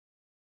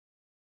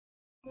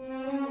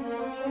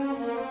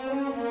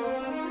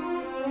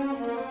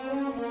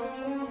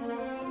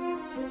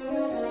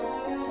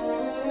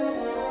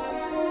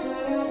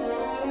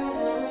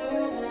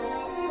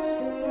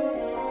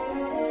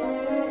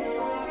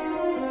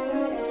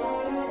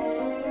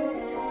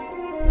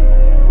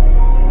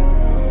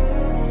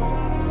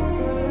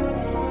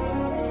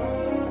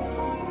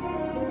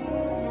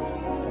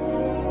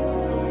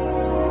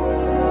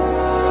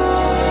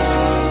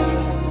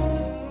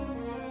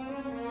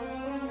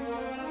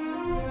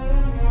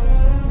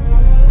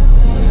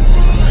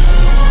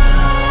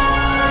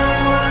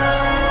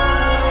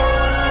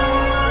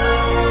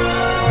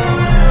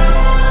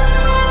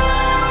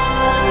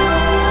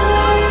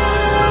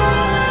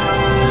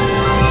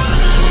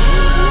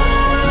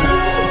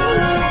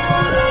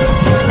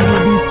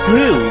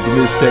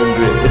Miss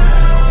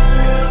Tengri.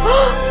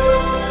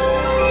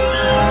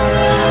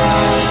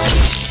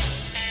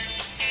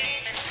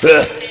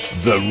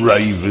 The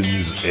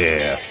Raven's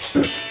heir.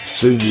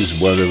 Soon as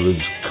one of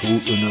them's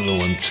caught, another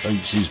one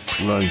takes his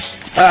place.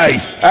 Hey,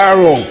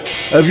 Harold,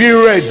 have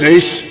you read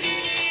this?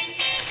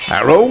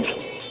 Harold?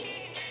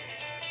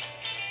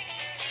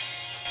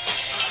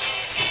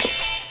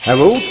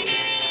 Harold?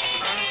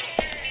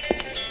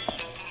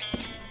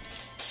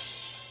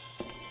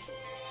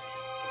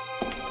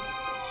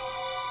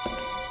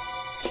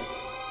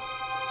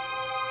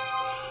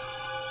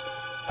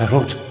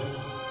 Harold?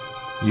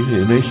 You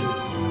hear me?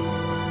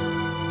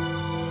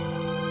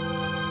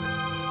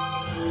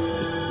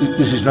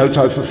 This is no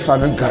time for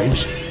fun and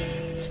games.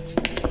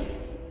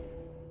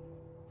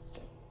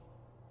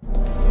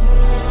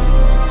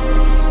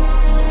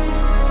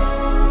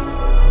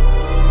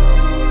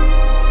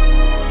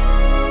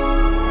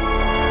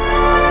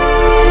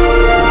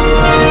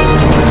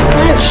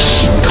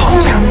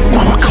 Calm down.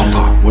 I'm a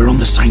copper. We're on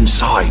the same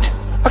side.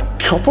 A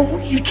copper?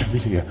 What are you doing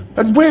here?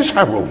 And where's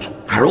Harold?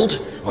 Harold?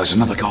 Well, there's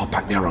another guard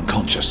back there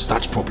unconscious.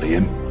 That's probably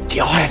him. The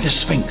Eye of the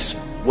Sphinx.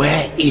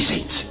 Where is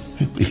it?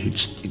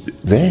 It's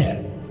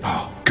there.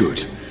 Oh,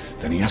 good.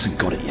 Then he hasn't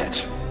got it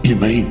yet. You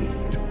mean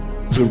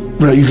the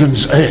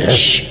Raven's heir?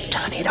 Shh!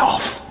 Turn it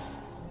off.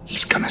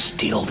 He's gonna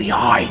steal the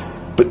eye.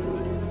 But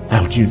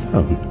how do you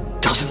know?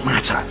 Doesn't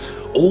matter.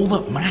 All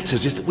that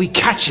matters is that we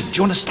catch him. Do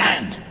you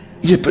understand?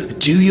 Yeah, but...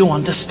 Do you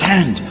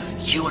understand?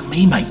 You and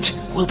me, mate.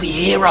 We'll be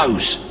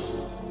heroes.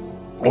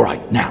 All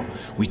right, now,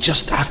 we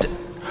just have to...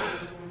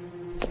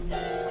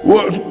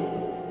 What?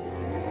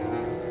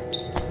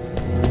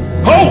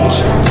 Halt!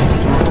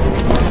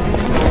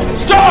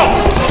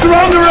 Stop! You're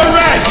under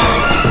arrest!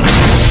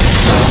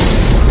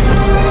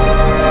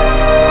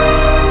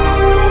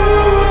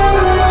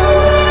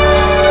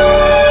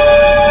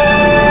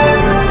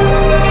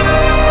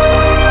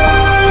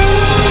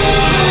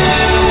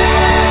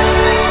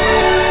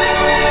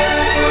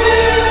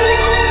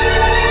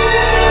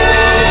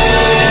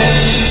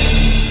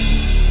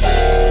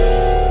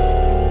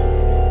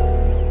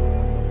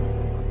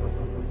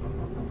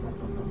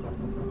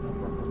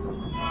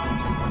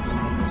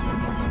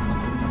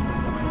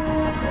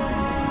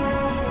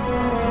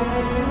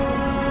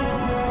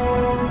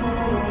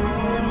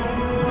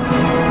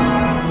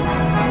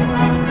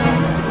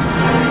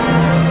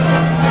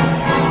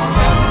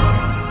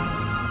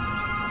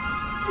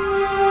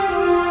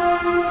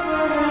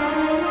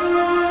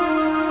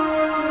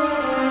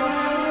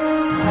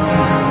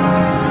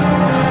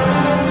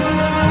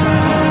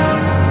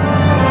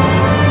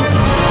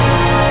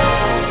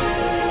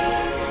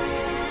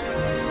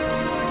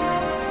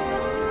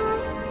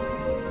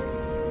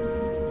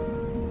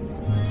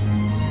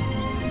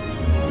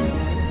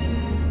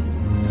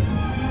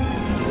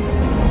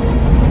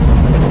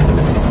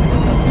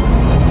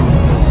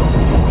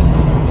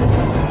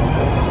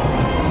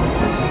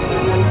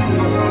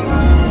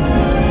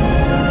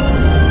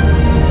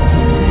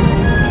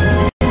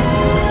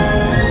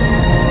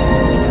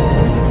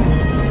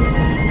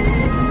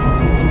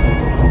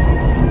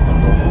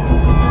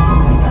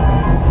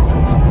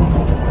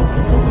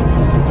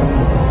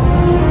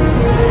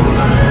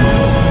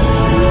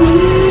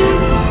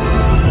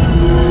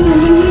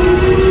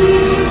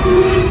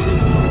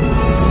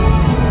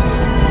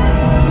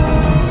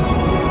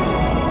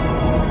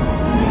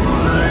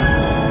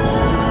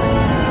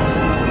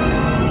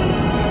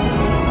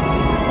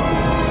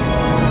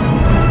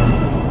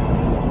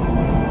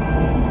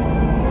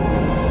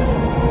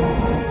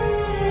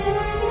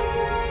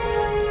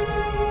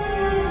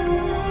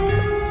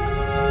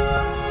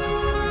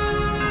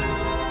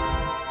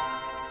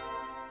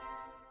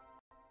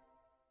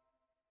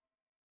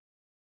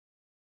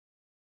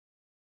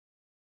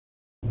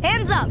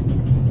 Hands up!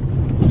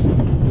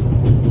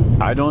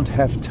 I don't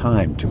have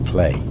time to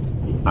play.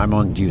 I'm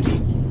on duty.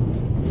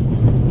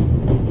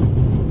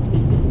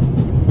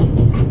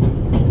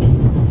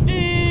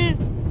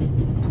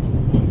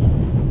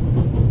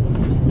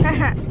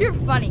 Haha, you're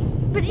funny.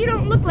 But you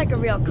don't look like a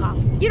real cop.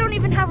 You don't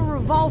even have a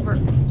revolver.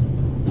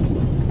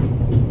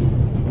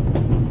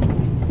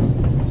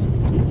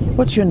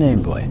 What's your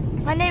name, boy?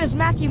 My name is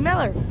Matthew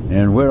Miller.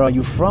 And where are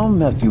you from,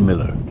 Matthew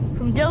Miller?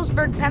 From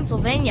Dillsburg,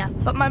 Pennsylvania.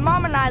 But my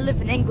mom and I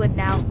live in England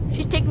now.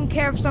 She's taking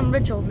care of some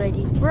rich old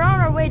lady. We're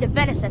on our way to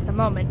Venice at the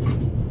moment.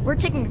 We're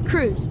taking a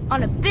cruise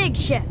on a big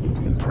ship.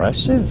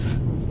 Impressive.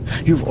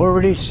 You've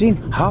already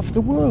seen half the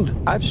world.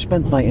 I've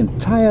spent my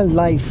entire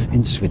life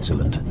in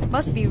Switzerland.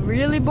 Must be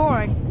really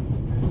boring.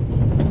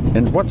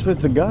 And what's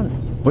with the gun?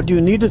 What do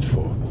you need it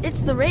for?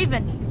 It's the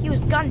Raven. He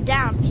was gunned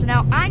down, so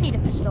now I need a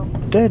pistol.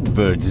 Dead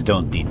birds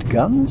don't need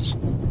guns.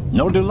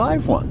 Nor do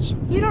live ones.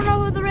 You don't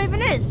know who the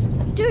Raven is,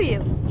 do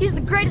you? He's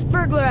the greatest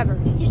burglar ever.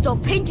 He stole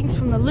paintings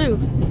from the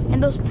Louvre,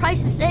 and those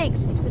priceless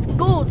eggs with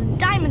gold and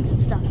diamonds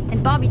and stuff.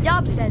 And Bobby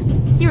Dobbs says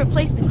he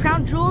replaced the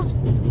crown jewels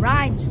with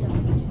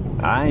rhinestones.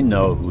 I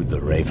know who the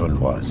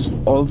Raven was.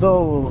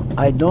 Although,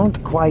 I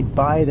don't quite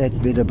buy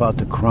that bit about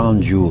the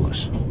crown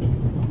jewels.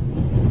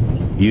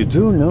 You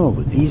do know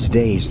these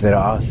days there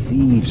are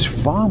thieves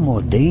far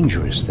more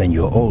dangerous than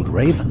your old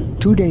Raven.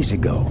 2 days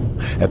ago,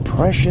 a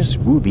precious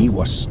ruby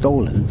was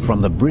stolen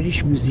from the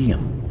British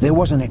Museum. There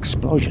was an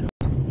explosion.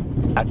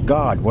 A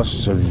guard was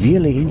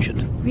severely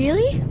injured.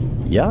 Really?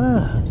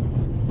 Yeah.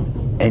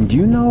 And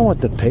you know what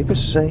the papers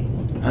say?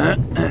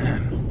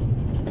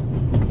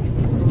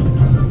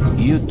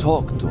 You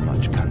talk too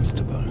much,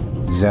 Constable.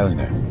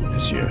 Zellner,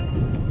 monsieur.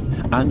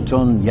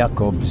 Anton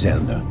Jakob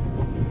Zellner.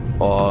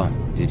 Or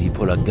did he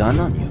pull a gun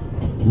on you?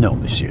 No,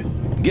 monsieur.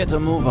 Get a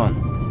move on.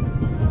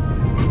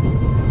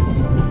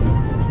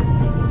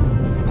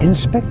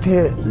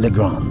 Inspector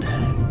Legrand,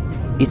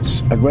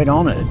 it's a great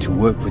honor to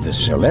work with a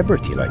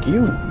celebrity like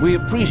you. We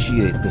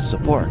appreciate the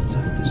support of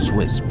the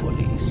Swiss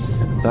police,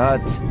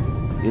 but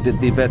it'd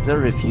be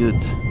better if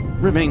you'd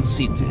remain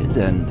seated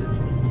and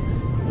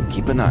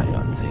keep an eye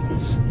on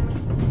things.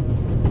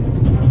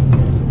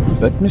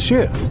 But,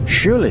 monsieur,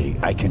 surely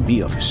I can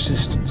be of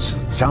assistance,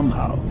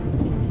 somehow.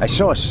 I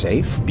saw a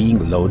safe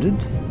being loaded.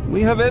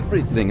 We have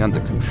everything under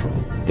control.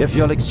 If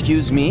you'll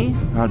excuse me,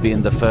 I'll be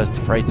in the first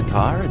freight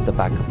car at the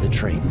back of the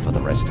train for the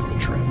rest of the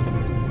trip.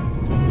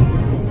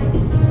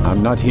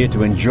 I'm not here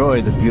to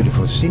enjoy the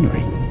beautiful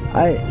scenery.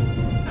 I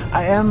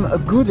am a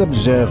good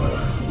observer,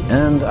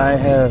 and I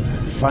have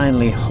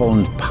finally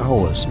honed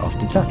powers of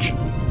deduction.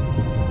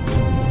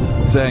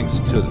 Thanks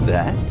to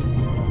that?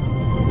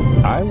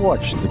 I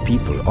watched the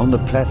people on the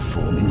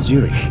platform in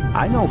Zurich.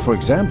 I know, for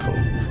example,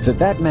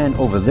 that man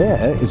over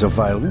there is a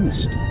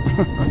violinist.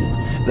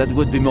 That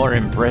would be more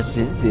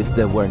impressive if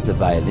there weren't a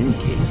violin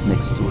case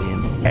next to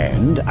him.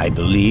 And I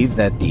believe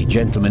that the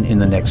gentleman in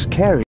the next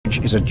carriage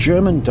is a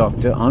German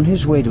doctor on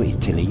his way to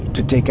Italy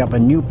to take up a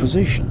new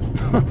position.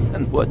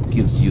 And what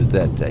gives you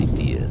that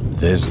idea?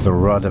 There's the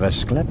rod of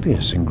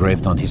Asclepius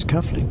engraved on his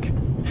cufflink.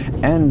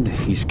 And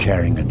he's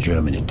carrying a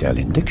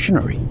German-Italian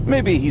dictionary.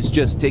 Maybe he's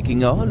just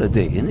taking a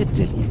holiday in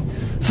Italy,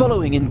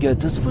 following in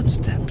Goethe's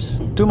footsteps.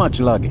 Too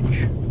much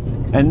luggage.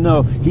 And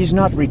no, he's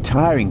not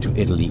retiring to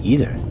Italy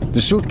either.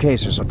 The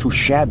suitcases are too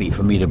shabby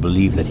for me to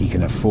believe that he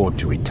can afford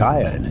to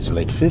retire in his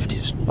late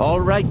 50s.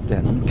 All right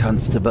then,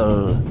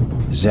 Constable...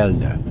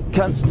 Zellner.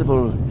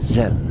 Constable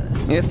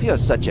Zellner. If you're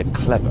such a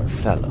clever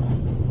fellow,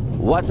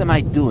 what am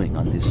I doing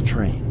on this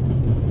train?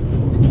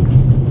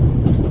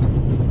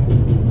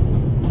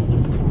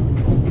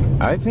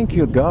 I think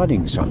you're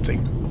guarding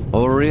something.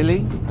 Oh,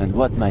 really? And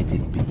what might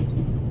it be?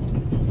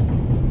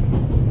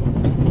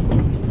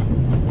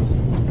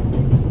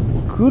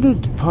 Could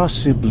it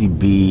possibly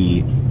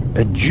be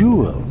a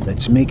jewel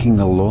that's making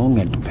a long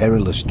and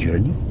perilous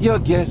journey? You're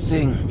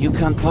guessing. You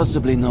can't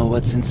possibly know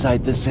what's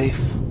inside the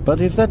safe. But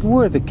if that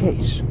were the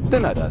case...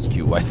 Then I'd ask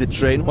you why the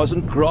train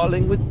wasn't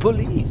crawling with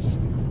police.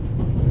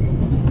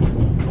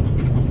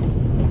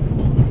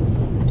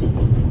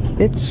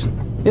 It's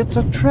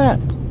a trap.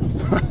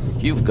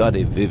 You've got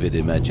a vivid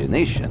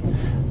imagination.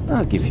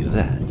 I'll give you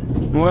that.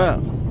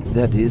 Well,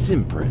 that is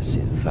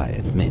impressive, I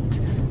admit.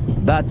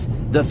 But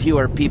the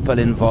fewer people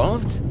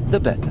involved, the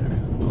better.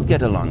 We'll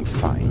get along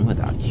fine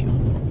without you.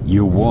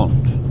 You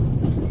won't.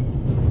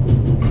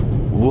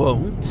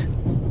 Won't?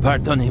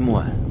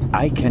 Pardonnez-moi.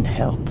 I can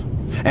help.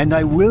 And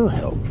I will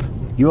help.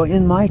 You are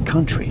in my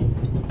country.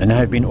 And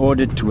I've been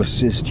ordered to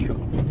assist you.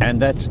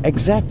 And that's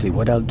exactly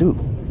what I'll do.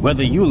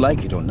 Whether you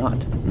like it or not.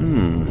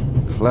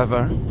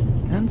 Clever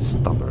and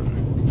stubborn.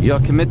 Your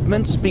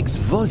commitment speaks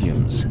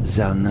volumes,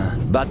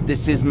 Zellner. But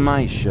this is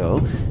my show,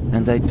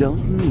 and I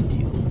don't need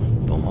you.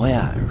 Bon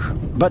voyage.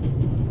 But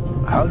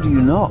how do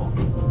you know?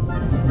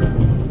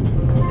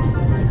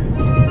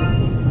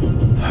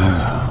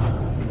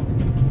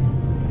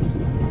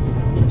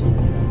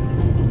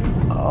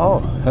 Oh,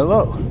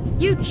 hello.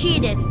 You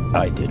cheated.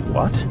 I did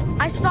what?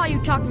 I saw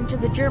you talking to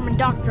the German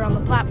doctor on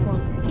the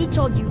platform. He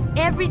told you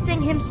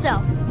everything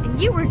himself, and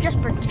you were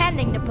just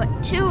pretending to put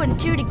 2 and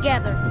 2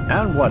 together.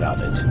 And what of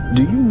it?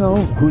 Do you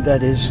know who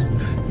that is?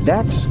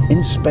 That's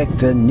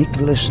Inspector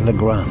Nicholas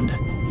Legrand.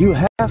 You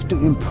have to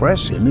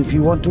impress him if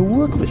you want to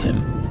work with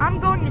him. I'm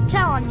going to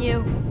tell on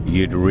you.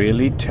 You'd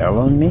really tell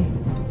on me?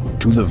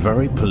 To the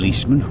very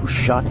policeman who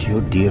shot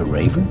your dear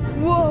Raven?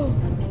 Whoa,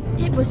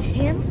 it was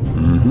him?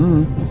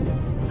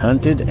 Mm-hmm.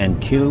 Hunted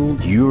and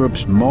killed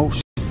Europe's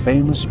most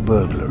famous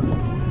burglar.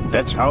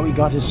 That's how he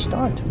got his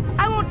start.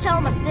 I won't tell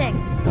him a thing.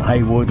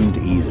 I wouldn't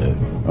either.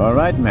 All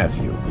right,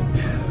 Matthew.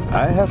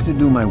 I have to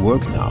do my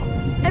work now.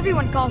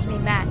 Everyone calls me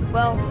Matt.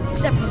 Well,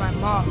 except for my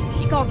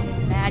mom. She calls me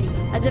Maddie,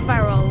 as if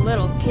I were a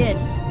little kid.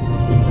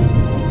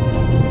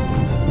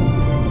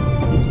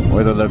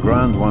 Whether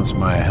Legrand wants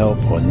my help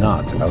or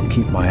not, I'll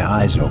keep my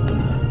eyes open.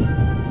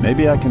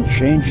 Maybe I can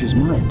change his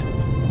mind.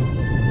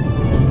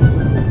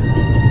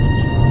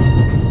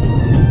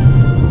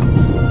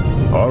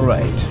 All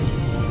right.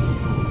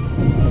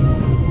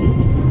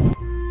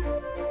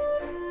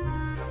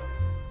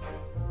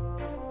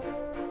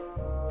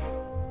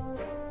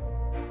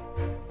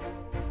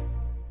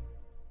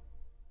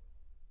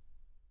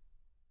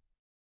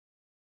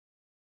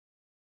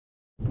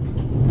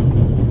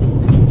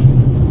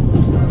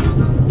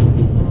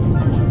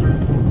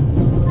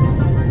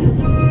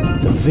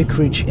 The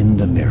Vicarage in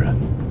the Mirror,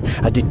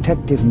 a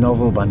detective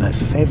novel by my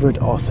favorite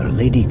author,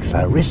 Lady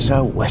Clarissa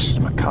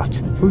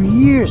Westmacott. For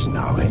years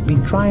now, I've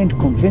been trying to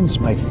convince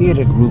my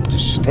theater group to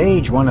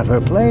stage one of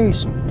her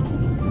plays.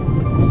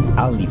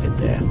 I'll leave it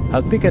there.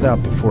 I'll pick it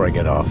up before I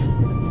get off.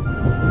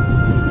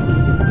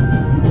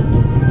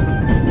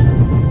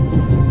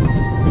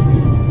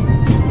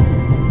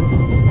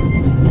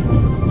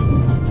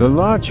 The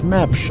large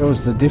map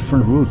shows the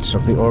different routes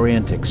of the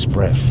Orient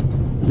Express.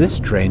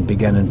 This train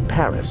began in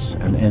Paris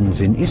and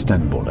ends in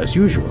Istanbul as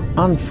usual.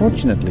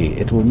 Unfortunately,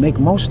 it will make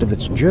most of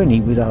its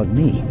journey without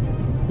me.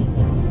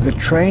 The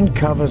train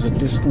covers a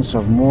distance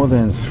of more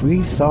than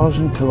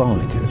 3,000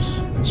 kilometers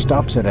and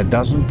stops at a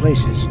dozen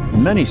places.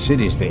 In many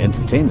cities, they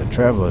entertain the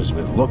travelers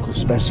with local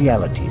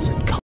specialities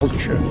and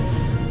culture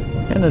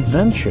and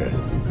adventure,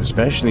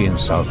 especially in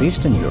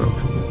southeastern Europe.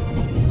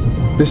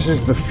 This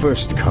is the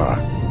first car.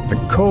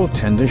 The coal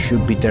tender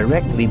should be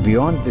directly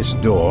beyond this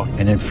door,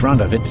 and in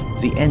front of it,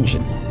 the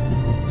engine.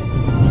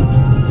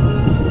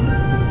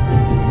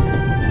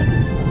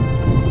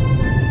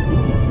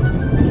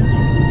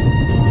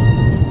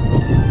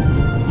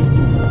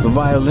 The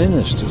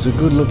violinist is a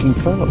good-looking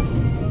fellow,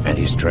 and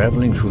he's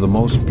traveling through the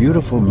most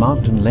beautiful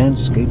mountain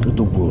landscape in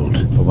the world,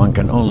 for one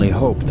can only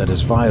hope that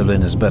his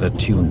violin is better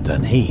tuned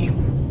than he.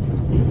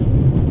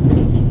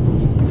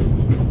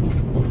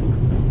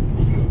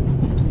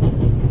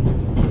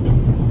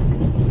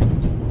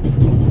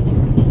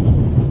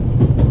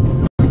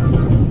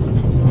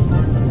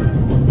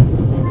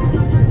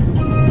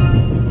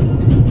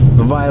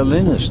 The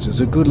violinist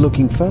is a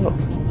good-looking fellow,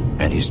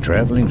 and he's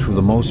traveling through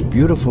the most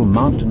beautiful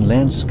mountain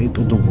landscape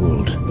in the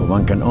world, but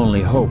one can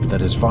only hope that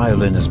his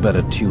violin is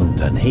better tuned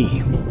than he.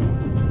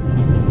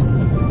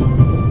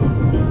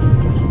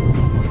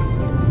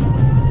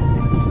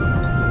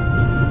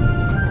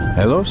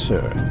 Hello,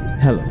 sir.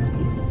 Hello.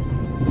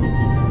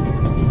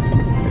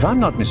 If I'm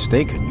not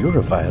mistaken, you're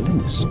a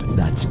violinist.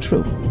 That's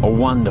true. A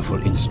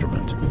wonderful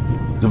instrument.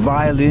 The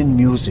violin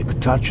music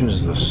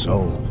touches the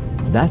soul.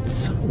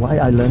 That's why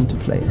I learned to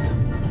play it.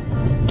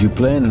 Do you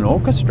play in an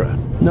orchestra?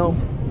 No,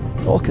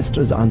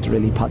 orchestras aren't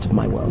really part of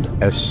my world.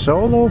 A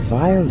solo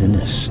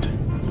violinist.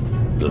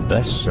 The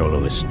best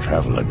soloists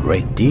travel a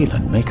great deal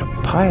and make a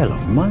pile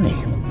of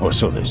money, or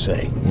so they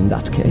say. In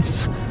that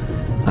case,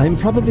 I'm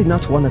probably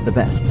not one of the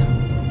best.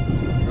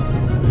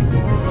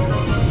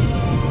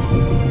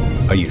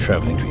 Are you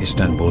traveling to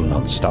Istanbul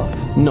non-stop?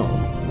 No.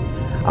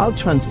 I'll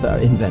transfer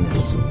in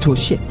Venice to a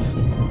ship.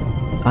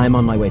 I'm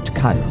on my way to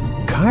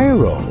Cairo.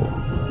 Cairo?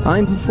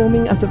 I'm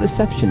performing at the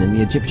reception in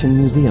the Egyptian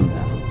Museum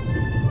there.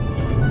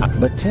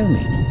 But tell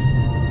me,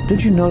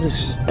 did you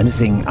notice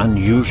anything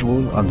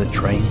unusual on the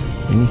train?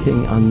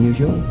 Anything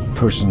unusual?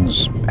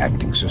 Persons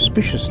acting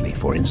suspiciously,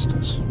 for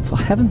instance. For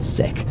heaven's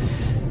sake,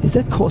 is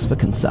there cause for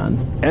concern?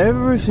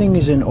 Everything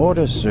is in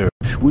order, sir.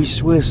 We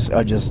Swiss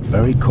are just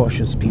very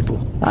cautious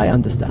people. I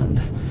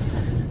understand.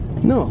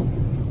 No,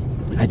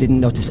 I didn't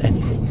notice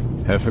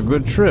anything. Have a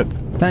good trip.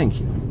 Thank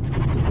you.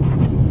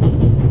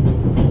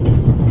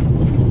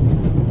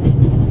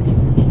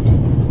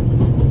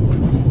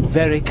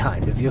 Very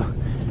kind of you.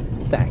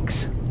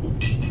 Thanks.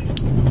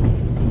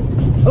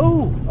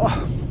 Oh,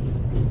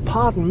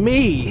 pardon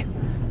me.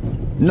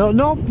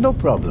 No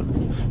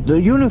problem.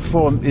 The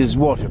uniform is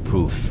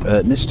waterproof.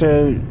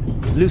 Mr.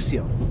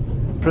 Lucien.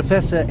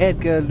 Professor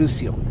Edgar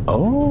Lucien.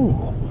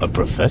 Oh, a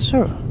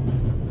professor.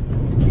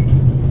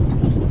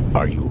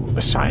 Are you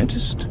a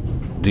scientist?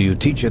 Do you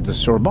teach at the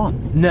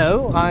Sorbonne?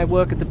 No, I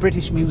work at the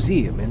British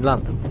Museum in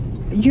London.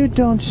 You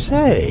don't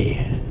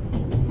say.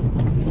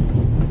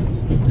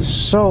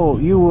 So,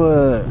 you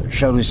were,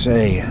 shall we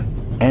say,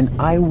 an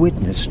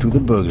eyewitness to the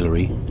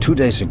burglary 2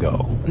 days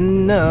ago?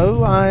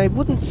 No, I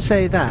wouldn't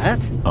say that.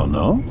 Oh,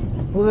 no?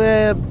 Well,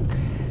 there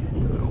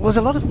was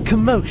a lot of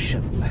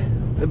commotion,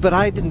 but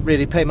I didn't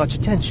really pay much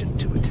attention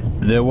to it.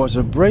 There was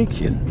a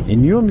break-in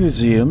in your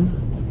museum,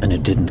 and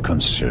it didn't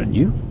concern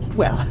you?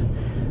 Well,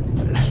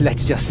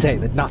 let's just say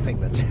that nothing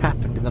that's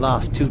happened in the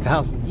last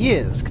 2,000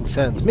 years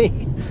concerns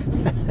me.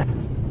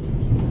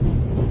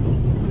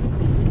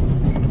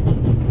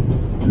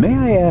 May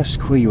I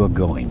ask where you are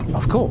going?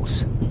 Of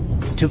course.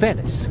 To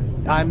Venice.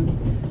 I'm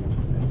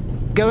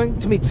going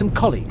to meet some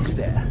colleagues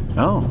there.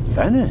 Oh,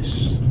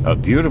 Venice. A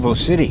beautiful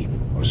city,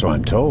 or so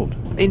I'm told.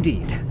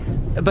 Indeed.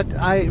 But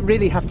I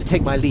really have to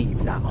take my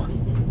leave now.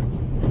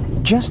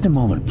 Just a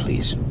moment,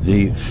 please.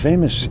 The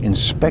famous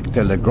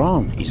Inspector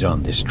Legrand is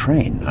on this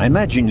train. I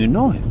imagine you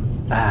know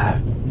him.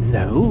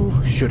 No.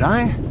 Should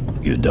I?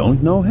 You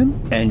don't know him?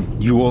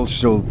 And you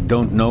also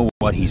don't know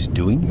what he's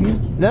doing here?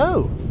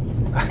 No.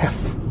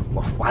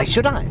 Why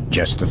should I?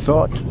 Just a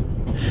thought.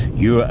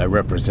 You're a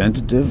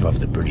representative of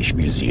the British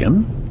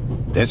Museum.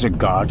 There's a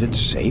guarded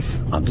safe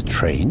on the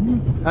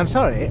train. I'm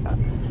sorry.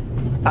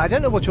 I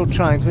don't know what you're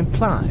trying to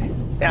imply.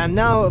 And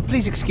now,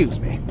 please excuse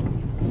me.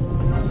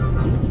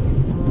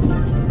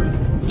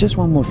 Just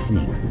one more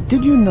thing.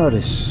 Did you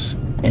notice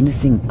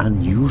anything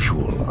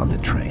unusual on the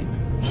train?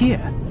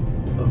 Here?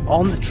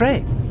 On the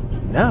train?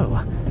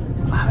 No.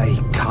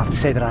 I can't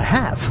say that I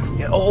have,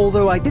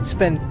 although I did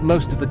spend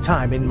most of the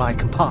time in my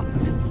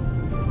compartment.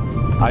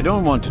 I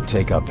don't want to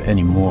take up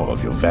any more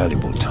of your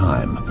valuable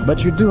time,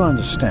 but you do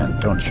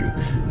understand, don't you,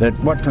 that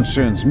what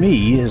concerns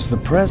me is the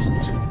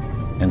present,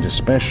 and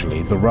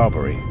especially the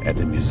robbery at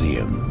the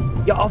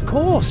museum. Yeah, of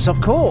course,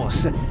 of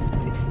course.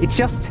 It's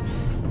just,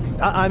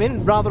 I'm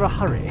in rather a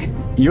hurry.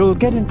 You'll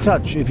get in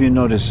touch if you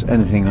notice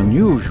anything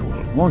unusual,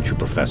 won't you,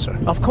 Professor?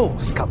 Of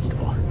course,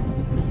 Constable.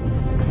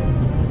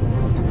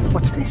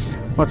 What's this?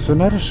 What's the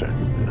matter, sir?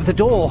 The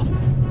door.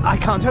 I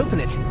can't open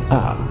it.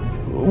 Ah,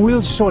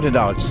 we'll sort it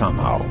out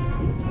somehow.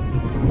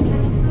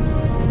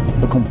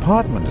 The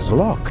compartment is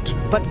locked.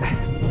 But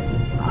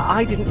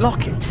I didn't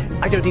lock it.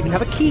 I don't even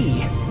have a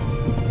key.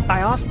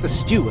 I asked the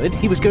steward.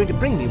 He was going to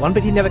bring me one,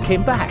 but he never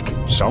came back.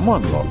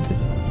 Someone locked it.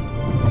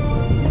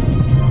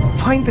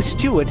 Find the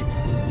steward.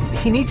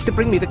 He needs to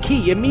bring me the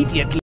key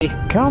immediately.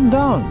 Calm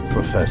down,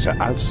 Professor.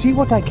 I'll see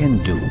what I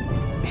can do.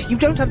 You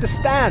don't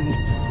understand.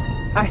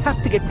 I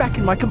have to get back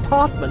in my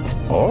compartment.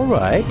 All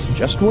right,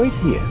 just wait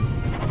here.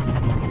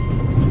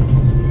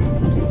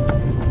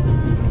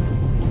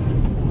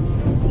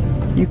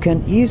 You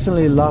can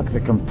easily lock the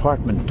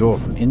compartment door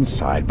from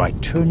inside by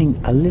turning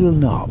a little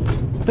knob.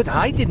 But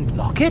I didn't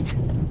lock it.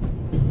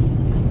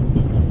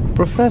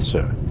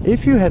 Professor,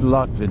 if you had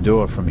locked the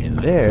door from in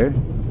there,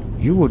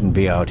 you wouldn't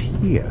be out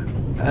here.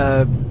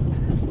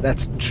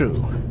 That's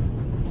true.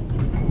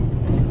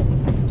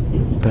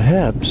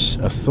 Perhaps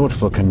a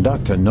thoughtful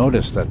conductor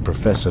noticed that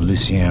Professor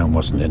Lucien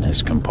wasn't in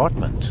his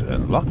compartment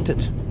and locked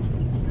it.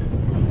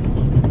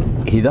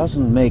 He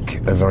doesn't make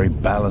a very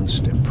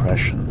balanced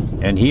impression,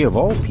 and he of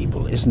all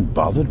people isn't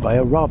bothered by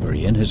a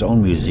robbery in his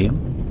own museum.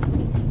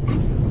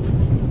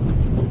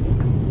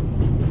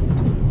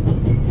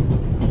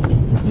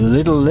 The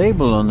little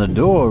label on the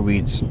door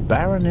reads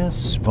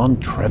Baroness von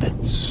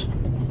Trevitz.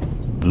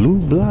 Blue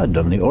blood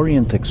on the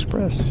Orient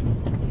Express.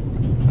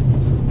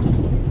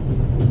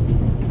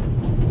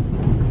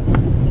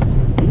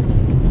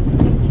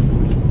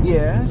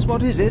 Yes,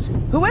 what is it?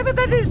 Whoever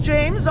that is,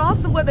 James,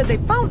 ask them whether they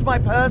found my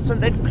purse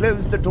and then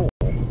closed the door.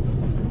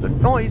 The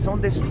noise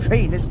on this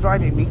train is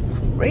driving me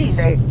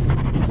crazy.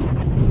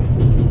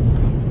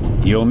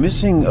 You're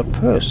missing a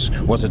purse.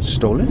 Was it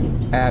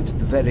stolen? At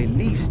the very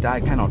least,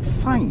 I cannot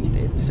find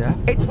it, sir.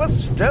 It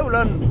was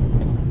stolen.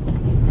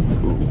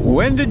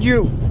 When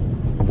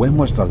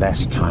was the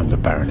last time the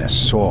Baroness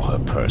saw her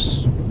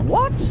purse?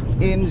 What?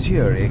 In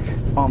Zurich,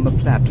 on the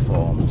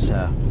platform,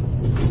 sir.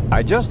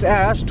 I just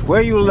asked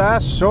where you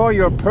last saw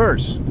your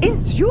purse.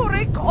 In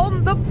Zurich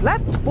on the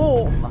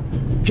platform.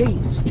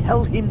 James,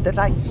 tell him that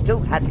I still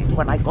had it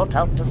when I got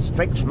out to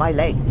stretch my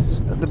legs.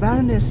 The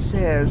Baroness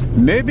says...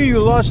 Maybe you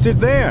lost it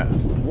there.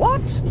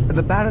 What?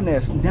 The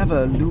Baroness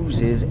never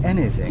loses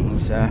anything,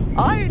 sir.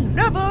 I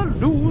never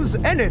lose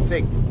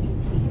anything.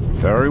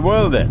 Very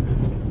well then.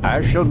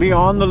 I shall be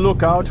on the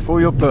lookout for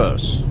your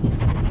purse.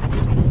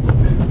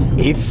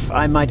 If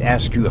I might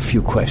ask you a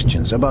few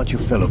questions about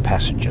your fellow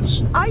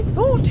passengers. I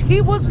thought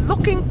he was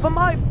looking for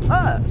my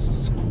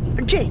purse.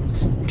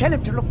 James, tell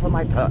him to look for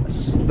my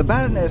purse. The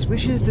Baroness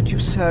wishes that you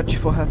search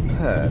for her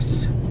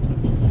purse.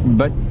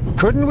 But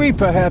couldn't we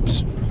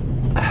perhaps...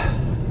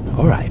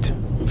 All right.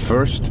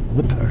 First,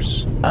 the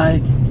purse.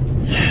 I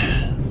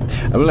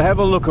will have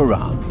a look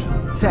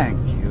around. Thank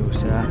you,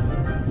 sir.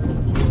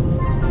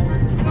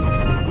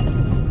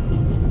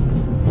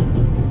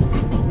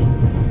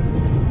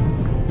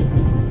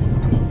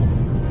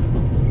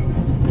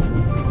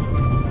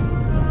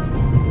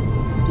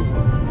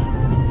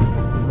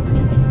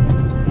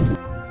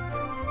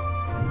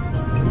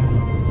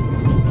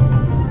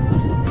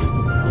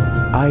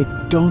 I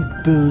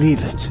don't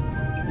believe it.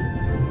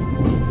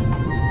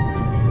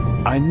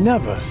 I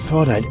never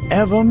thought I'd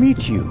ever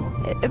meet you.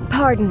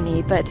 Pardon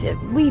me, but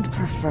we'd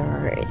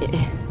prefer...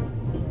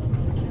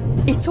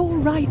 It's all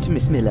right,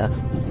 Miss Miller.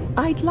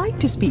 I'd like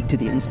to speak to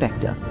the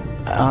inspector.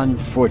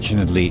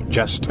 Unfortunately,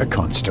 just a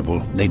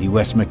constable, Lady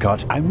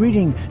Westmacott. I'm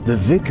reading The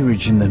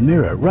Vicarage in the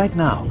Mirror right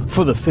now,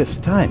 for the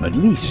 5th time at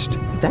least.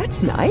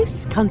 That's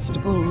nice,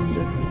 Constable...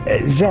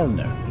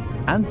 Zellner.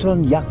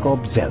 Anton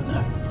Jakob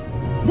Zellner.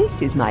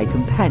 This is my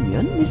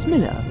companion, Miss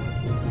Miller.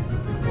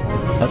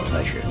 A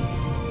pleasure.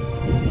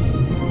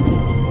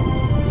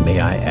 May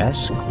I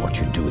ask what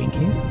you're doing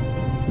here?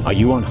 Are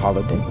you on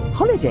holiday?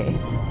 Holiday?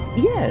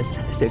 Yes,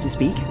 so to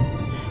speak.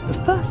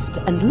 The first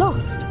and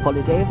last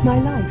holiday of my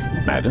life.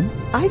 Madam?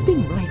 I've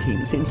been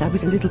writing since I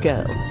was a little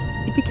girl.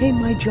 It became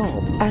my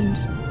job, and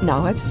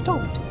now I've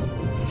stopped.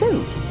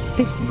 So,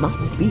 this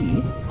must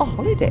be a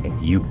holiday.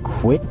 You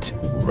quit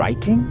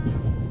writing?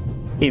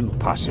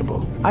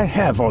 Impossible. I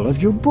have all of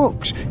your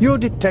books. Your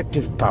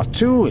Detective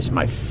Pt1 is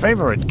my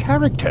favorite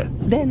character.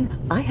 Then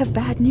I have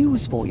bad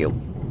news for you.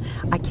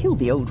 I killed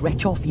the old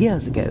wretch off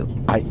years ago.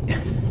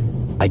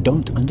 I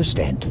don't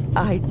understand.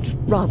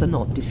 I'd rather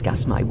not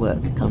discuss my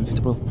work,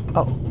 Constable.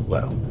 Oh,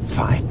 well,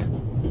 fine.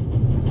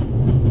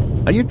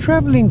 Are you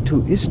traveling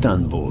to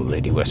Istanbul,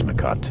 Lady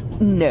Westmacott?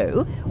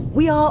 No,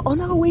 we are on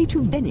our way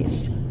to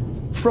Venice.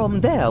 From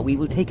there we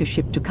will take a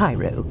ship to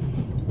Cairo.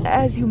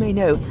 As you may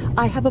know,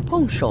 I have a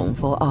penchant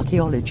for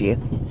archaeology.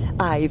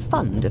 I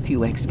fund a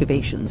few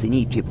excavations in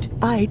Egypt.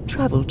 I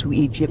traveled to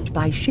Egypt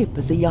by ship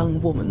as a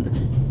young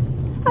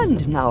woman.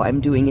 And now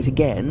I'm doing it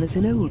again as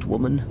an old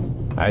woman.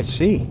 I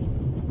see.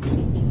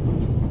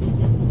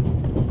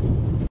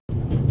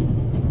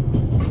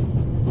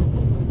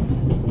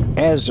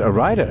 As a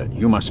writer,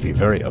 you must be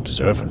very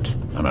observant,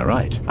 am I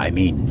right? I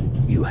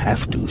mean, you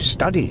have to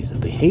study the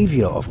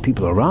behavior of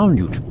people around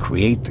you to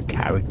create the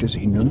characters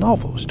in your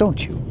novels,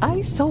 don't you?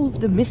 I solved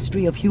the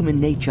mystery of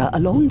human nature a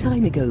long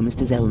time ago,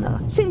 Mr.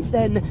 Zellner. Since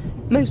then,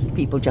 most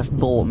people just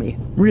bore me.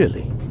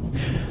 Really?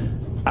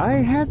 I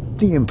had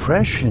the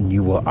impression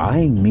you were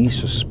eyeing me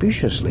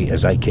suspiciously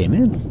as I came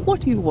in. What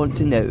do you want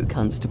to know,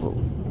 Constable?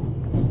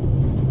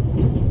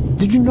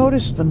 Did you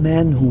notice the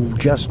man who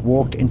just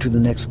walked into the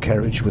next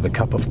carriage with a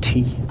cup of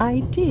tea? I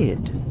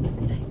did.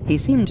 He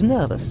seemed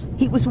nervous.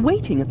 He was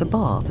waiting at the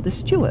bar for the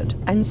steward,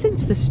 and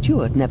since the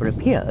steward never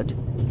appeared,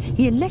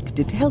 he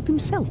elected to help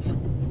himself.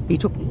 He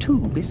took 2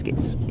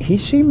 biscuits. He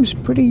seems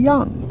pretty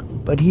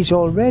young, but he's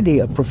already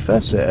a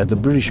professor at the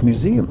British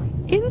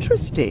Museum.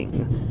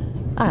 Interesting.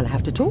 I'll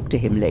have to talk to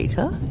him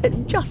later.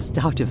 Just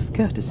out of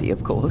courtesy,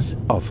 of course.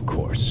 Of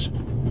course.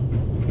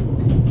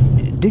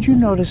 Did you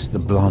notice the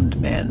blonde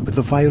man with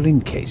the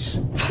violin case?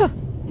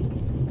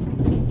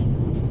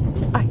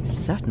 I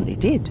certainly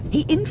did.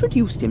 He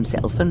introduced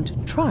himself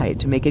and tried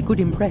to make a good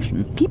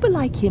impression. People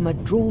like him are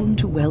drawn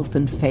to wealth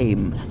and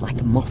fame,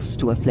 like moths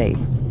to a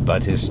flame.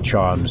 But his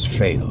charms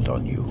failed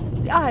on you.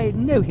 I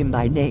know him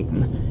by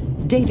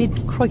name. David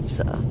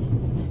Kreutzer.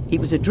 He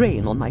was a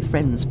drain on my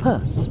friend's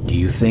purse. Do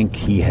you think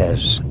he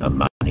has a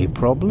money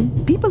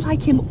problem? People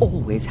like him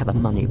always have a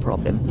money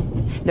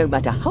problem. No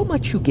matter how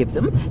much you give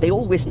them, they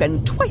always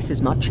spend twice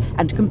as much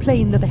and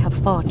complain that they have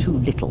far too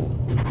little.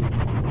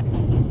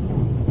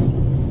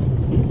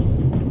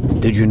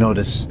 Did you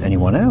notice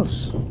anyone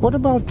else? What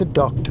about the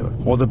doctor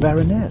or the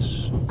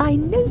Baroness? I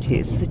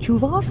notice that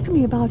you've asked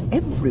me about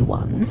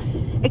everyone,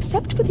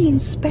 except for the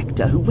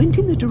inspector who went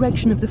in the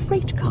direction of the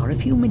freight car a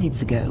few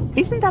minutes ago.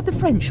 Isn't that the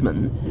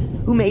Frenchman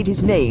who made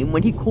his name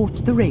when he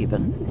caught the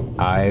raven?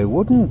 I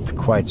wouldn't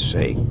quite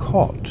say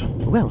caught.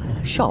 Well,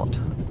 shot.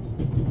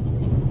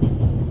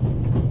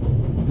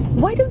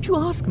 Why don't you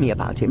ask me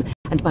about him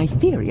and my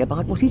theory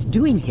about what he's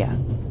doing here?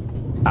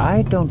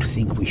 I don't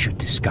think we should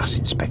discuss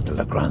Inspector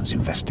Legrand's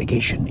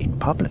investigation in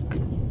public.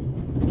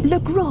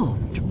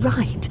 Legrand,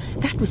 right.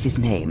 That was his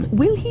name.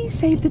 Will he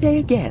save the day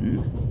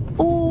again?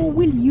 Or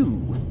will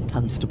you,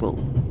 Constable?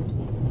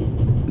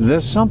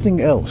 There's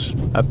something else.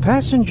 A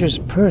passenger's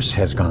purse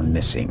has gone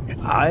missing.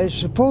 I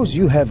suppose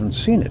you haven't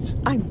seen it.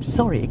 I'm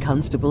sorry,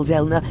 Constable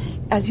Zellner.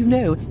 As you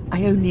know,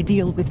 I only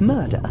deal with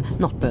murder,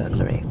 not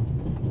burglary.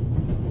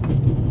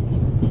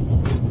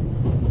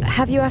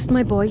 Have you asked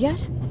my boy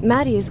yet?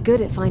 Maddie is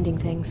good at finding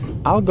things.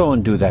 I'll go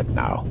and do that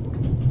now.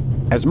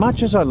 As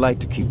much as I'd like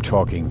to keep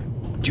talking,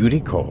 duty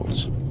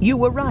calls. You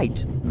were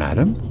right.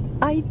 Madam?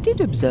 I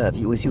did observe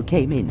you as you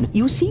came in.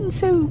 You seemed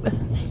so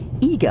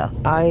eager.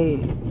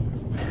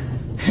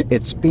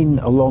 It's been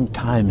a long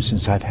time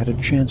since I've had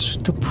a chance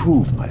to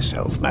prove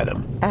myself,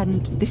 madam.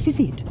 And this is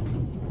it?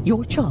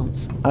 Your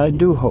chance? I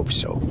do hope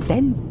so.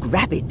 Then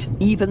grab it.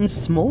 Even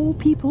small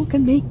people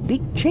can make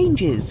big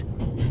changes,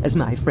 as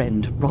my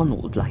friend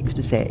Ronald likes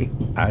to say.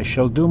 I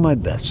shall do my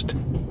best.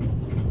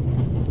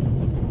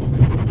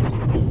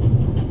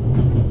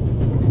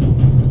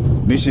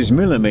 Mrs.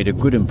 Miller made a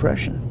good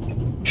impression.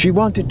 She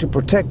wanted to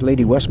protect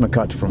Lady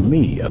Westmacott from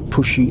me, a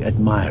pushy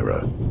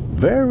admirer.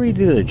 Very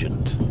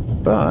diligent.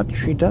 But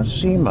she does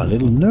seem a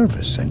little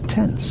nervous and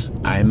tense.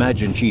 I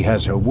imagine she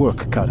has her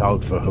work cut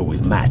out for her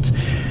with Matt.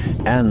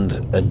 And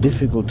a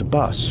difficult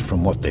boss,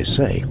 from what they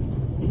say.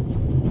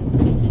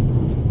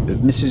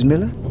 Mrs.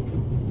 Miller?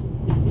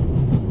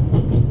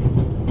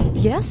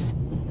 Yes?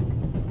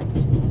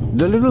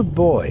 The little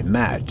boy,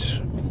 Matt,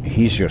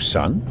 he's your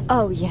son?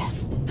 Oh,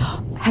 yes.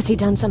 Has he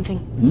done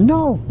something?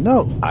 No,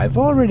 I've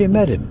already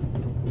met him.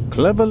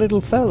 Clever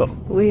little fellow.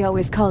 We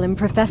always call him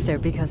Professor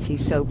because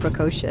he's so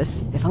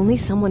precocious. If only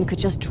someone could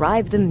just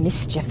drive the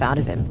mischief out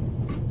of him.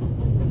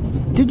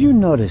 Did you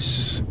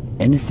notice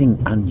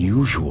anything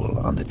unusual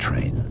on the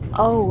train?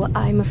 Oh,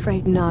 I'm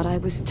afraid not. I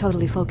was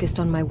totally focused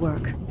on my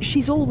work.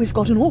 She's always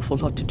got an awful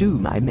lot to do,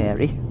 my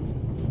Mary.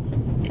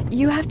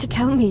 You have to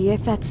tell me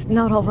if that's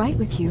not all right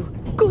with you.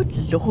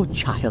 Good Lord,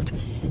 child.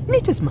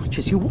 Knit as much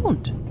as you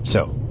want.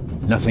 So,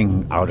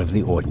 nothing out of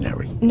the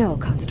ordinary? No,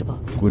 Constable.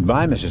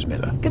 Goodbye, Mrs.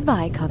 Miller.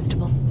 Goodbye,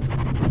 Constable.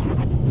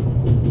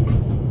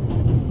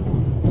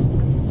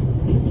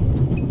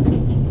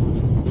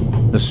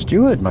 The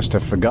steward must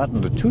have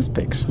forgotten the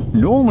toothpicks.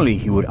 Normally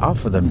he would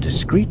offer them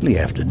discreetly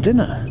after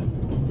dinner.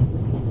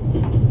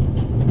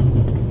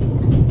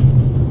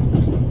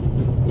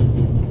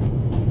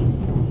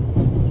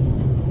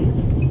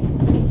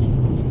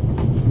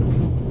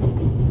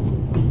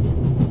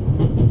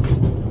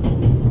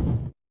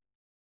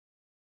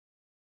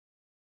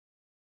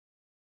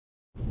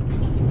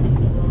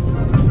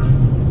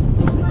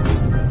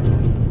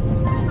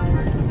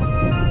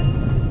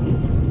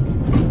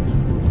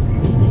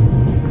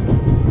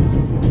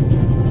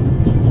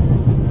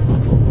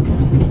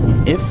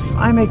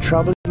 I may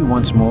trouble you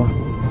once more.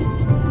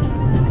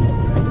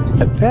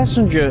 A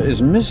passenger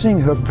is missing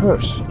her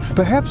purse.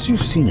 Perhaps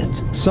you've seen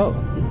it. So,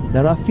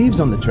 there are thieves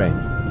on the train.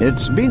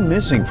 It's been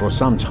missing for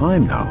some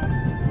time now.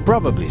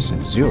 Probably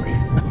since Zurich.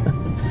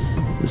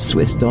 The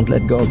Swiss don't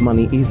let go of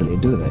money easily,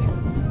 do they?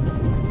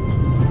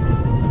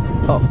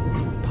 Oh,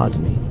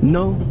 pardon me.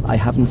 No, I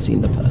haven't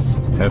seen the purse.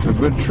 Have a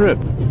good trip.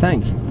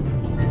 Thank you.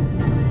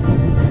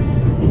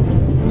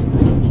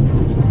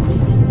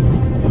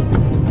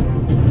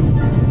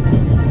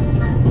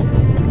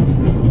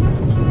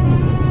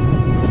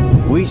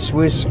 We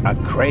Swiss are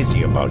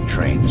crazy about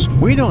trains.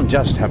 We don't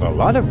just have a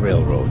lot of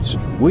railroads.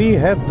 We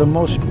have the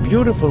most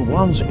beautiful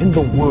ones in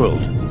the world.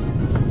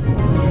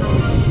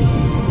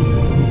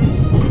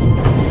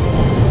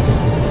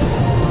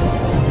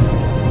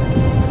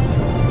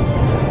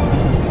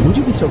 Would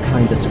you be so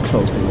kind as to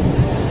close the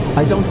window?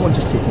 I don't want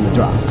to sit in the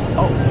dark.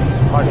 Oh,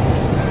 pardon me.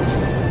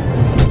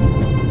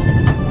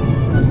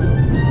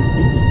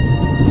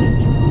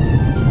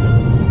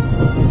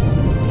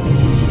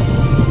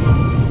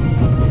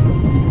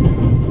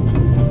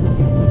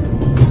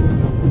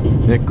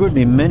 There could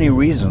be many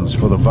reasons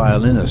for the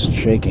violinist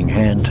shaking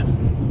hand.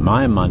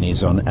 My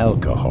money's on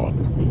alcohol.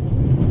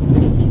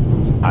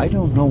 I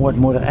don't know what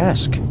more to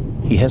ask.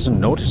 He hasn't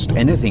noticed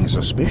anything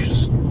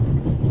suspicious.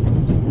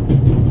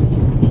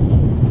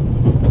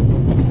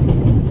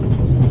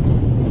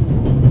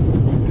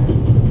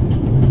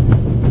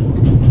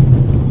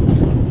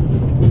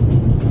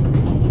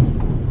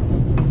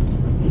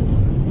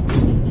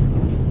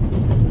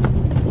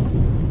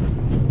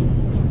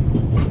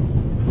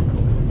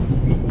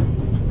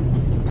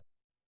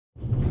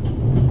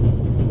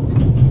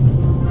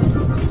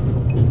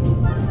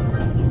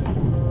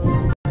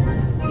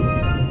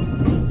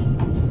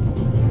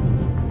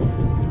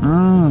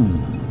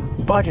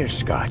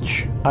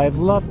 Butterscotch. I've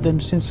loved them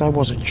since I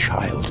was a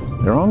child.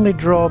 Their only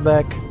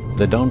drawback,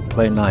 they don't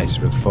play nice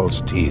with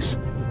false teeth.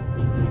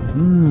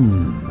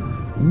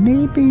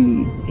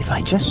 Maybe if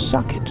I just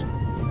suck it.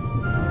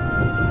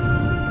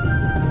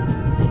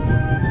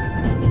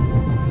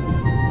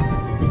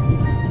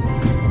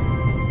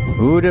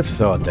 Who'd have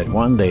thought that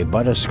one day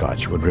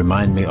butterscotch would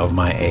remind me of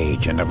my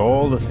age and of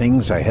all the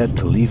things I had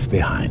to leave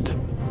behind?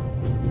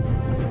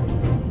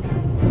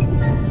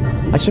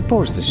 I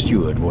suppose the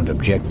steward won't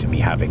object to me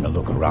having a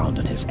look around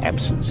in his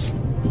absence.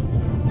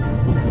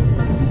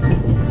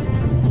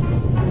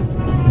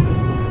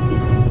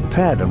 The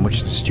pad on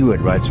which the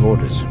steward writes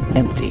orders,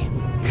 empty.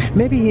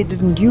 Maybe he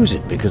didn't use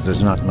it because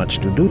there's not much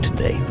to do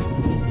today.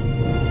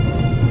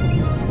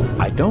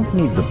 I don't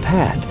need the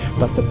pad,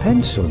 but the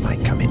pencil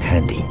might come in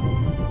handy.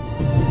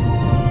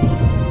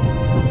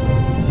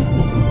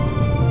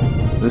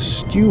 The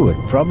steward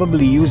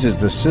probably uses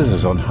the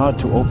scissors on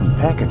hard-to-open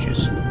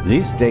packages.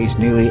 These days,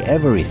 nearly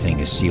everything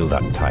is sealed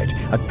up tight.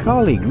 A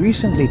colleague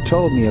recently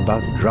told me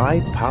about dry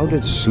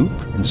powdered soup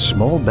in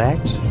small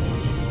bags.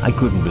 I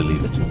couldn't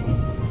believe it.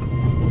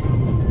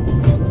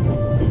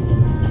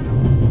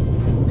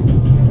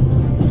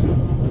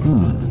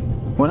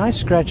 When I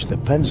scratch the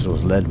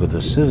pencil's lead with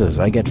the scissors,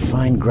 I get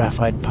fine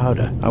graphite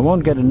powder. I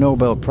won't get a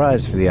Nobel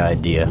Prize for the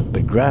idea,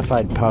 but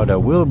graphite powder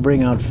will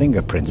bring out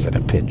fingerprints at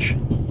a pinch.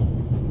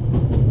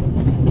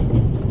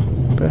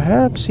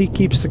 Perhaps he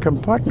keeps the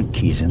compartment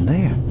keys in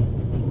there.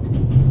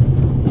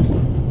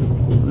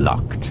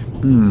 Locked.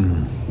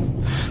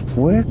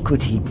 Where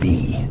could he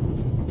be?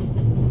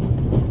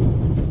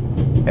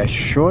 A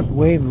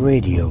shortwave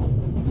radio.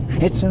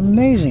 It's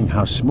amazing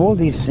how small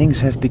these things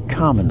have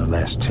become in the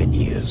last 10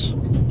 years.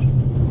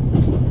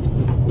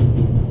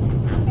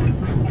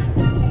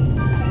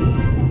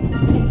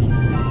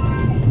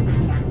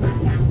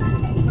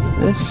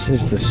 This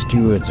is the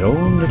steward's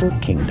own little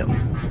kingdom.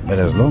 But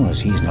as long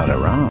as he's not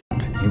around,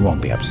 he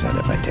won't be upset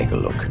if I take a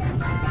look.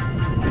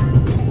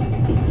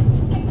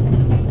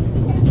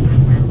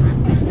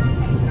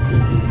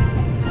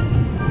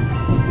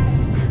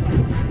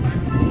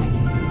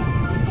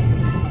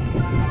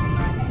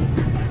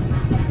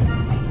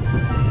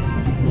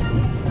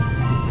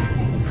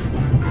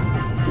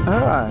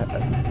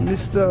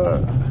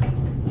 Mr.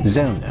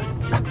 Zellner.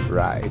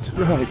 Right.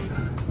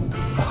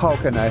 How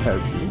can I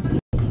help you?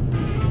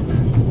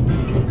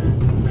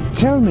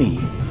 Tell me,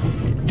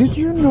 did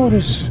you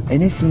notice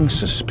anything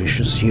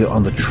suspicious here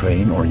on the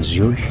train or in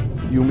Zurich?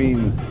 You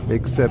mean,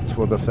 except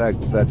for the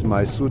fact that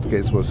my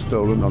suitcase was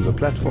stolen on the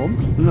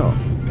platform? No.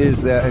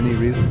 Is there any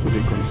reason to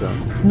be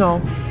concerned?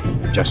 No,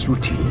 just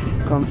routine.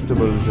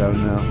 Constable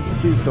Zellner,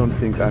 please don't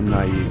think I'm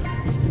naive.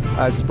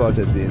 I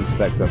spotted the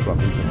inspector from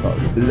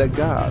Interpol.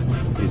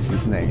 Legarde is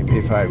his name,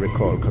 if I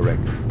recall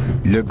correctly.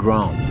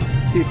 Legrand.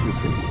 If you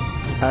say so.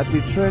 At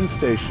the train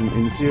station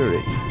in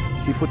Zurich,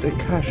 he put a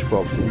cash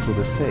box into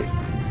the safe,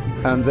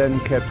 and then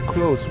kept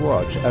close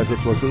watch as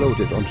it was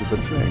loaded onto the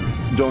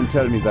train. Don't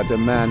tell me that a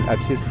man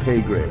at his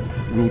pay grade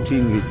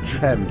routinely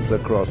tramps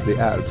across the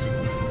Alps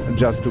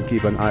just to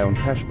keep an eye on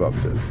cash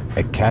boxes.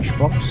 A cash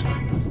box?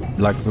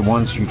 Like the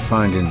ones you'd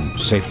find in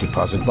safe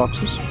deposit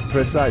boxes?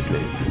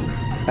 Precisely.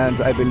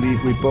 And I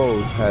believe we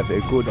both have a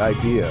good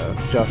idea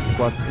just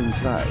what's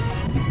inside.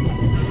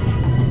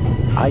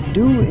 I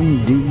do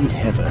indeed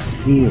have a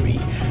theory,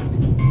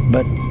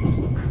 but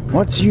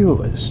what's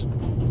yours?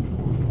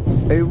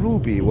 A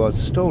ruby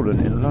was stolen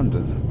in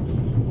London.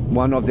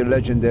 One of the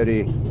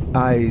legendary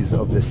Eyes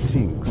of the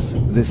Sphinx.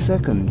 The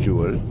second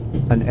jewel,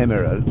 an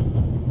emerald,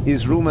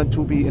 is rumored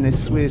to be in a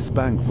Swiss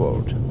bank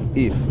vault,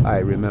 if I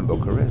remember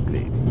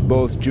correctly.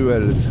 Both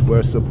jewels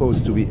were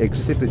supposed to be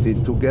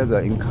exhibited together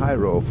in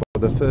Cairo for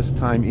the first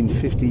time in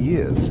 50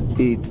 years.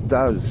 It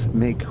does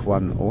make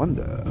one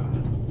wonder.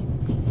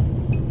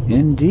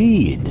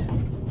 Indeed.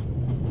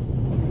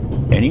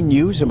 Any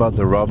news about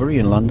the robbery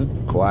in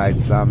London? Quite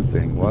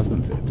something,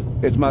 wasn't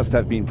it? It must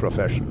have been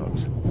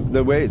professionals.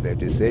 The way they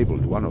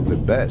disabled one of the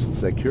best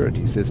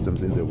security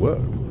systems in the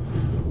world.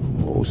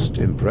 Most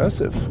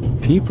impressive.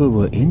 People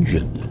were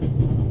injured.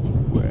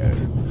 Well,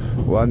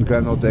 one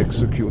cannot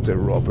execute a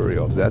robbery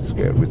of that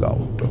scale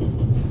without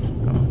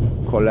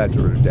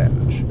collateral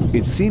damage.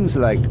 It seems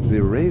like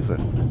the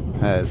Raven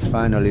has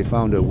finally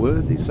found a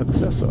worthy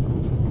successor.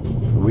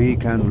 We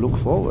can look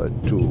forward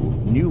to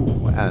new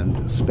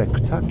and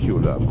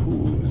spectacular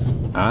coups.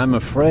 I'm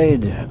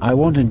afraid I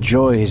won't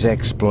enjoy his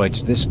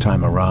exploits this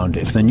time around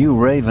if the new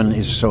Raven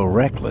is so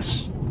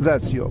reckless.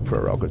 That's your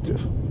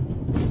prerogative.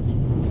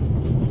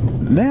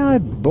 May I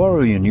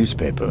borrow your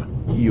newspaper?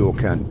 You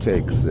can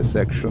take the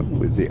section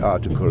with the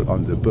article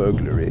on the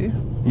burglary.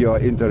 You're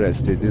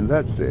interested in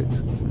that bit,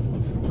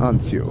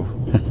 aren't you?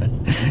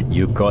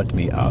 You caught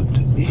me out.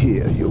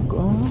 Here you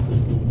go.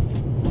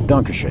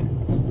 Dankeschön.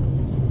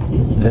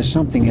 There's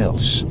something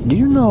else. Do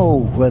you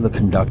know where the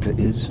conductor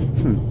is?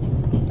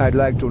 I'd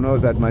like to know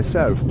that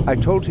myself. I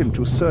told him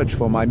to search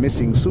for my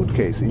missing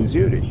suitcase in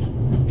Zurich.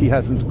 He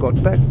hasn't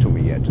got back to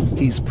me yet.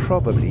 He's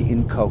probably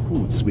in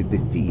cahoots with the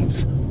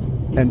thieves.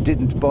 And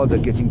didn't bother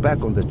getting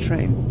back on the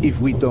train.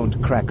 If we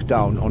don't crack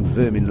down on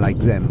vermin like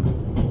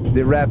them,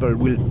 the rabble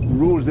will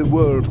rule the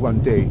world one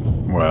day.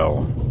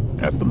 Well,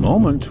 at the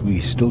moment, we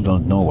still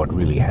don't know what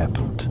really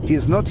happened. He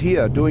is not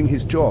here doing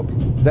his job.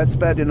 That's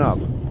bad enough.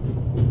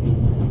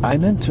 I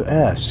meant to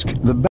ask,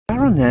 the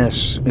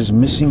Baroness is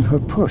missing her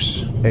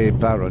purse. A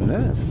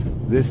Baroness?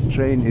 This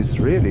train is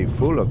really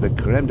full of the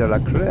creme de la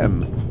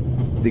creme.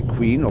 The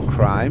Queen of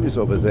Crime is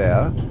over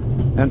there,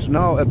 and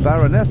now a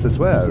Baroness as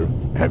well.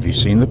 Have you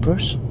seen the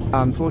purse?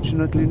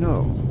 Unfortunately,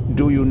 no.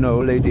 Do you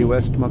know Lady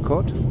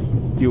Westmacott?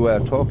 You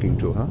were talking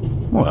to her?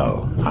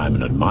 Well, I'm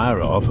an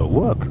admirer of her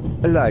work.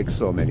 Like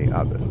so many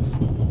others.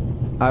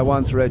 I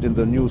once read in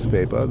the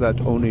newspaper that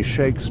only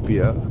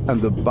Shakespeare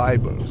and the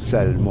Bible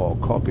sell more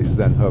copies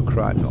than her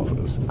crime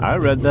novels. I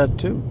read that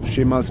too.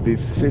 She must be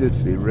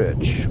filthy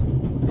rich.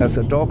 As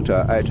a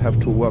doctor, I'd have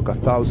to work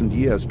 1,000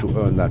 years to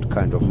earn that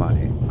kind of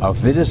money.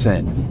 Auf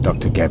Wiedersehen,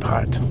 Dr.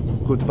 Gebhardt.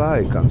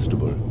 Goodbye,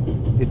 Constable.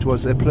 It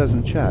was a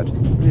pleasant chat,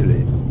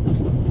 really.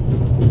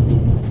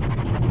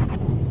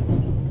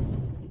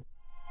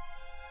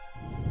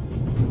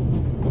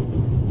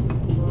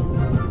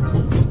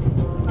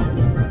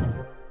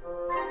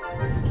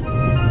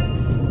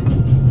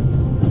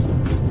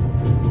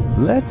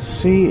 Let's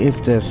see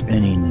if there's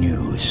any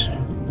news.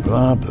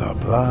 Blah, blah,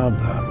 blah,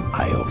 blah.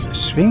 Eye of the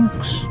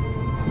Sphinx.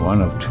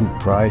 One of two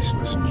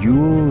priceless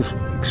jewels.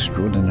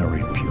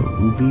 Extraordinary pure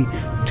ruby.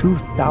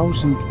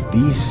 2000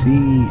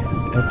 BC,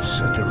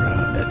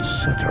 etc.,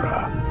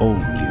 etc. Old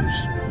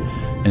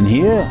news. And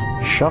here,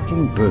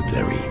 shocking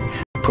burglary.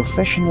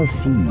 Professional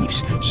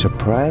thieves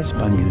surprised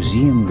by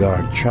museum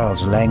guard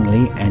Charles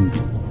Langley and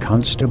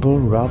Constable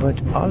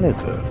Robert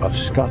Oliver of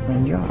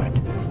Scotland Yard.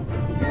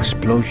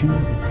 Explosion?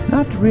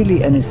 Not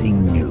really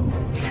anything new.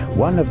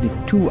 One of the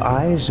two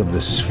eyes of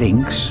the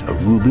Sphinx, a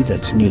ruby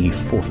that's nearly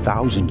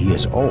 4,000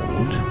 years old,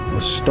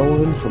 was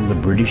stolen from the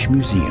British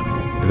Museum.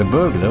 The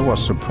burglar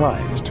was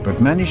surprised,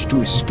 but managed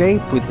to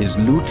escape with his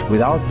loot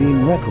without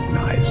being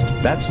recognized.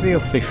 That's the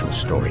official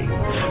story.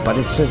 But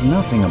it says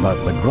nothing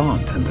about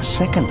Legrand and the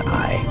second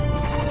eye.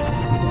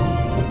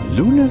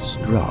 Luna's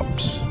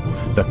Drops.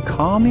 The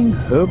calming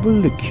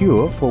herbal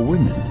liqueur for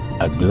women.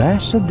 A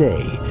glass a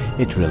day.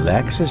 It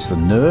relaxes the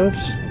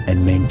nerves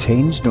and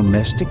maintains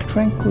domestic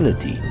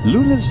tranquility.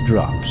 Luna's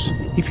Drops,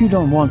 if you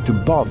don't want to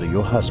bother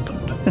your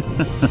husband.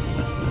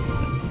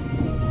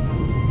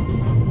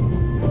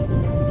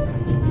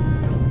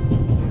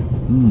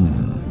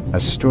 A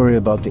story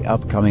about the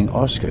upcoming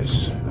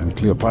Oscars and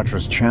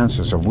Cleopatra's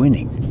chances of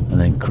winning. An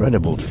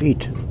incredible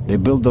feat. They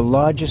built the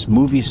largest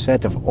movie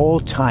set of all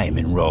time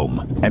in Rome.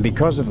 And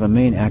because of the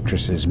main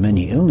actress's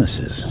many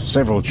illnesses,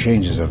 several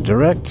changes of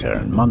director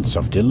and months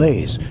of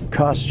delays,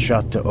 cost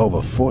shot to over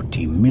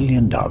 $40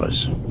 million.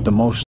 The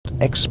most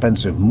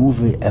expensive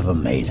movie ever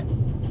made.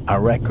 A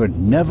record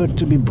never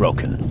to be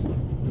broken.